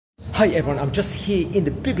Hi everyone, I'm just here in the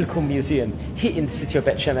Biblical Museum here in the city of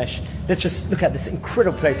Beit Shemesh. Let's just look at this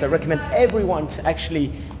incredible place. I recommend everyone to actually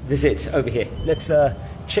visit over here. Let's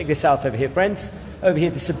check this out over here, friends. Over here,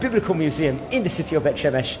 this is a Biblical Museum in the city of Beit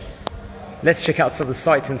Shemesh. Let's check out some of the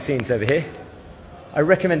sights and scenes over here. I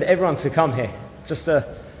recommend everyone to come here. Just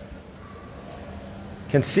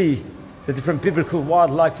can see the different biblical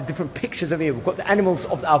wildlife, the different pictures over here. We've got the animals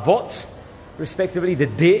of the Avot, respectively the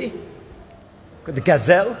deer, got the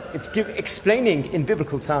gazelle. It's explaining in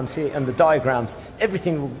biblical terms here and the diagrams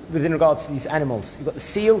everything within regards to these animals. You've got the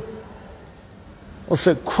seal.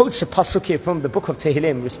 Also quotes a pasuk here from the book of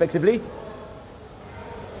Tehillim, respectively.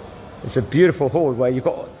 It's a beautiful hall where you've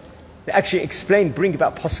got, they actually bring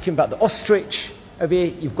about pasukim about the ostrich. Over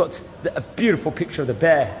here you've got a beautiful picture of the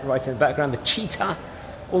bear right in the background, the cheetah,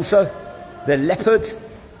 also the leopard.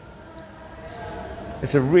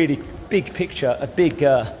 It's a really big picture, a big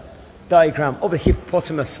diagram of a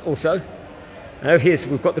hippopotamus also. And over here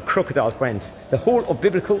we've got the crocodile, friends. The Hall of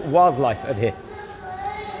Biblical Wildlife over here,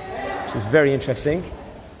 which is very interesting.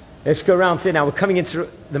 Let's go around here now. We're coming into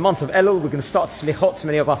the month of Elul. We're going to start Slichot,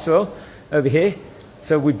 many of us will, over here.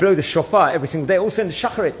 So we blow the shofar every single day. Also in the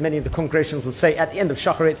Shacharit, many of the congregations will say at the end of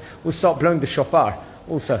Shacharit, we'll start blowing the shofar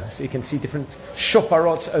also. So you can see different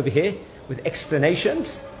shofarot over here with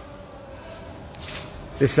explanations.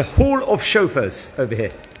 There's the Hall of Shofars over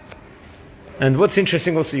here. And what's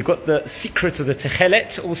interesting also, you've got the secret of the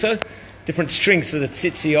Techelet also. Different strings for the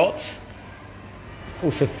tzitziot.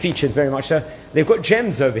 Also featured very much so. They've got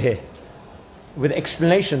gems over here with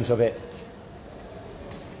explanations of it.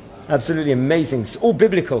 Absolutely amazing. It's all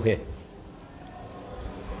biblical here.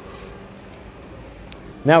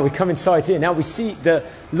 Now we come inside here. Now we see the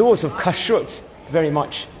laws of kashrut very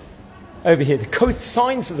much over here. The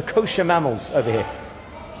signs of the kosher mammals over here.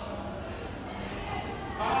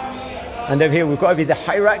 And over here we've got over here the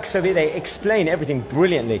hyrax over here. They explain everything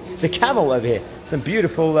brilliantly. The camel over here. Some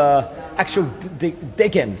beautiful actual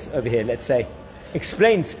degems over here, let's say.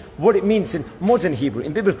 Explains what it means in modern Hebrew,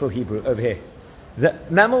 in biblical Hebrew over here. The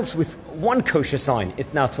mammals with one kosher sign,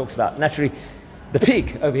 it now talks about. Naturally, the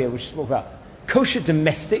pig over here, which is talked about. Kosher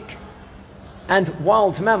domestic and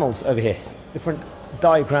wild mammals over here. Different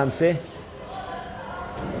diagrams here.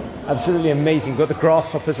 Absolutely amazing. You've got the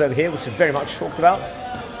grasshoppers over here, which is very much talked about.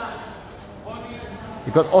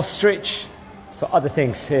 You've got ostrich, got other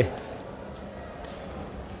things here.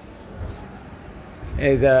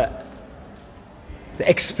 The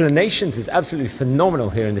explanations is absolutely phenomenal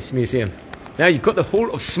here in this museum. Now you've got the Hall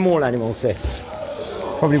of Small Animals here.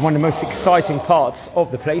 Probably one of the most exciting parts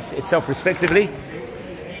of the place itself, respectively.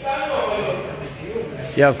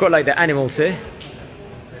 Yeah, I've got like the animals here.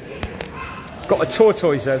 Got a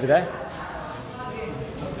tortoise over there.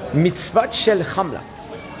 Mitzvat Shel Chamla,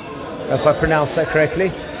 if I pronounce that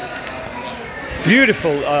correctly.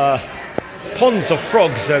 Beautiful ponds of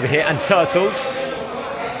frogs over here and turtles.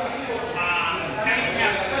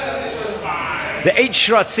 The 8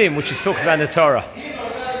 Shratzim, which is talked about in the Torah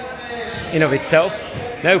in of itself.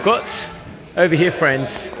 Now we've got over here,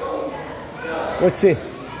 friends, what's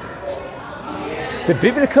this? The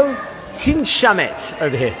biblical Tin Shamet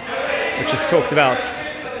over here, which is talked about.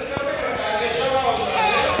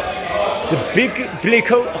 The big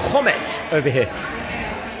biblical Chomet over here.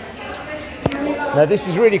 Now this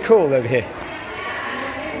is really cool over here.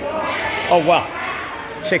 Oh wow,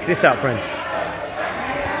 check this out, friends.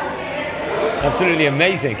 Absolutely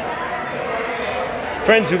amazing.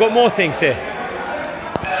 Friends, we've got more things here.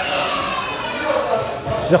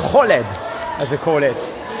 The Choled, as they call it.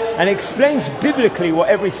 And it explains biblically what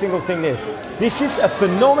every single thing is. This is a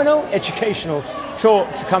phenomenal educational tour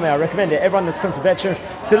to come here. I recommend it. Everyone that's come to Beit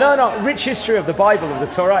Shemesh to learn our rich history of the Bible, of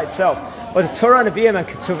the Torah itself, or the Torah, Nevi'im and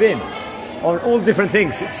Ketuvim, on all different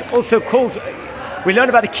things. It's also called, we learn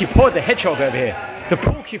about the kippur, the hedgehog over here, the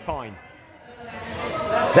porcupine,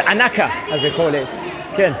 the anaka, as they call it.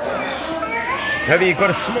 Ken, maybe you've got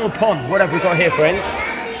a small pond. What have we got here, friends?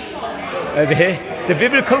 Over here, the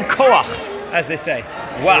biblical koach, as they say.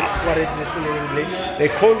 Wow. What is this in English? They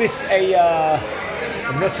call this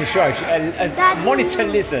I'm not too sure, a monitor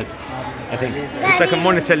lizard, I think. It's like a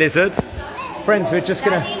monitor lizard. Friends, we're just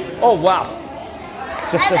gonna, oh wow.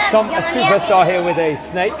 It's just a superstar here with a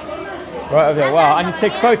snake. Right over there. Wow, I need to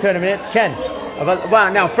take a photo in a minute. Ken. Wow,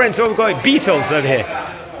 now friends, what we've got beetles over here.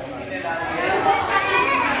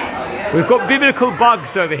 We've got biblical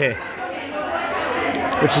bugs over here,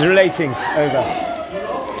 which is relating over.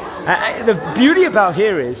 The beauty about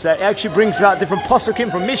here is that it actually brings out different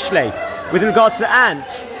pasukim from Mishlei with regards to the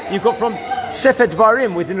ant. You've got from Sefer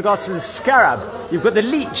Dvarim with regards to the scarab. You've got the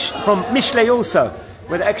leech from Mishlei also,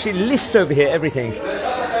 where they actually list over here everything.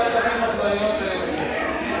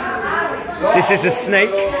 This is a snake.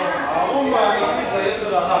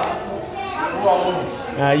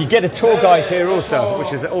 You get a tour guide here also,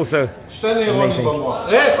 which is also amazing.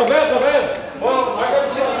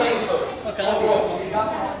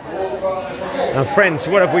 And friends,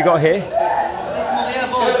 what have we got here?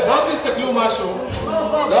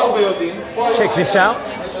 Check this out.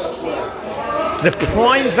 The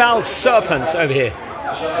prime valve serpent over here.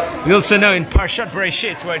 We also know in Parshat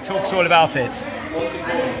Bereshit where it talks all about it.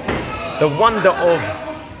 The wonder of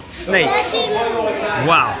snakes.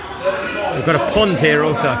 Wow. We've got a pond here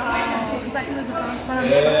also.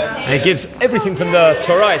 And it gives everything from the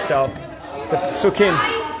Torah itself, the Psukim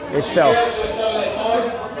itself.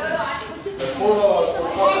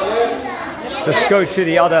 Let's go to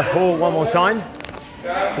the other hall one more time.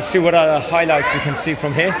 Let's see what other highlights we can see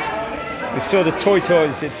from here. We saw the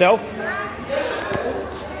toys itself.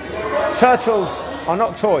 Turtles are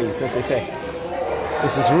not toys, as they say.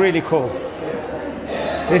 This is really cool.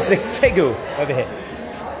 This is a tegu over here.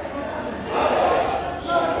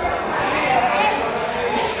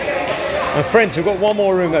 And friends, we've got one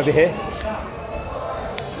more room over here.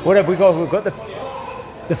 What have we got? We've got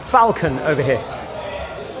the falcon over here.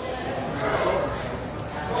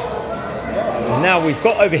 And now we've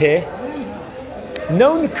got over here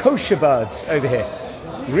known kosher birds over here.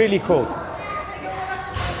 Really cool.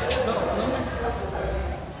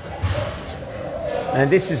 And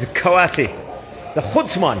this is a coati, the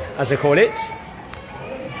chutzman, as they call it.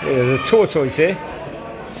 There's a tortoise here.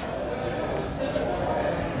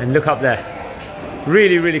 And look up there.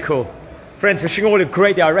 Really, really cool. Friends, wishing you all a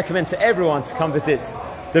great day. I recommend to everyone to come visit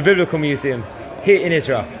the Biblical Museum here in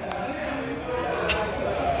Israel.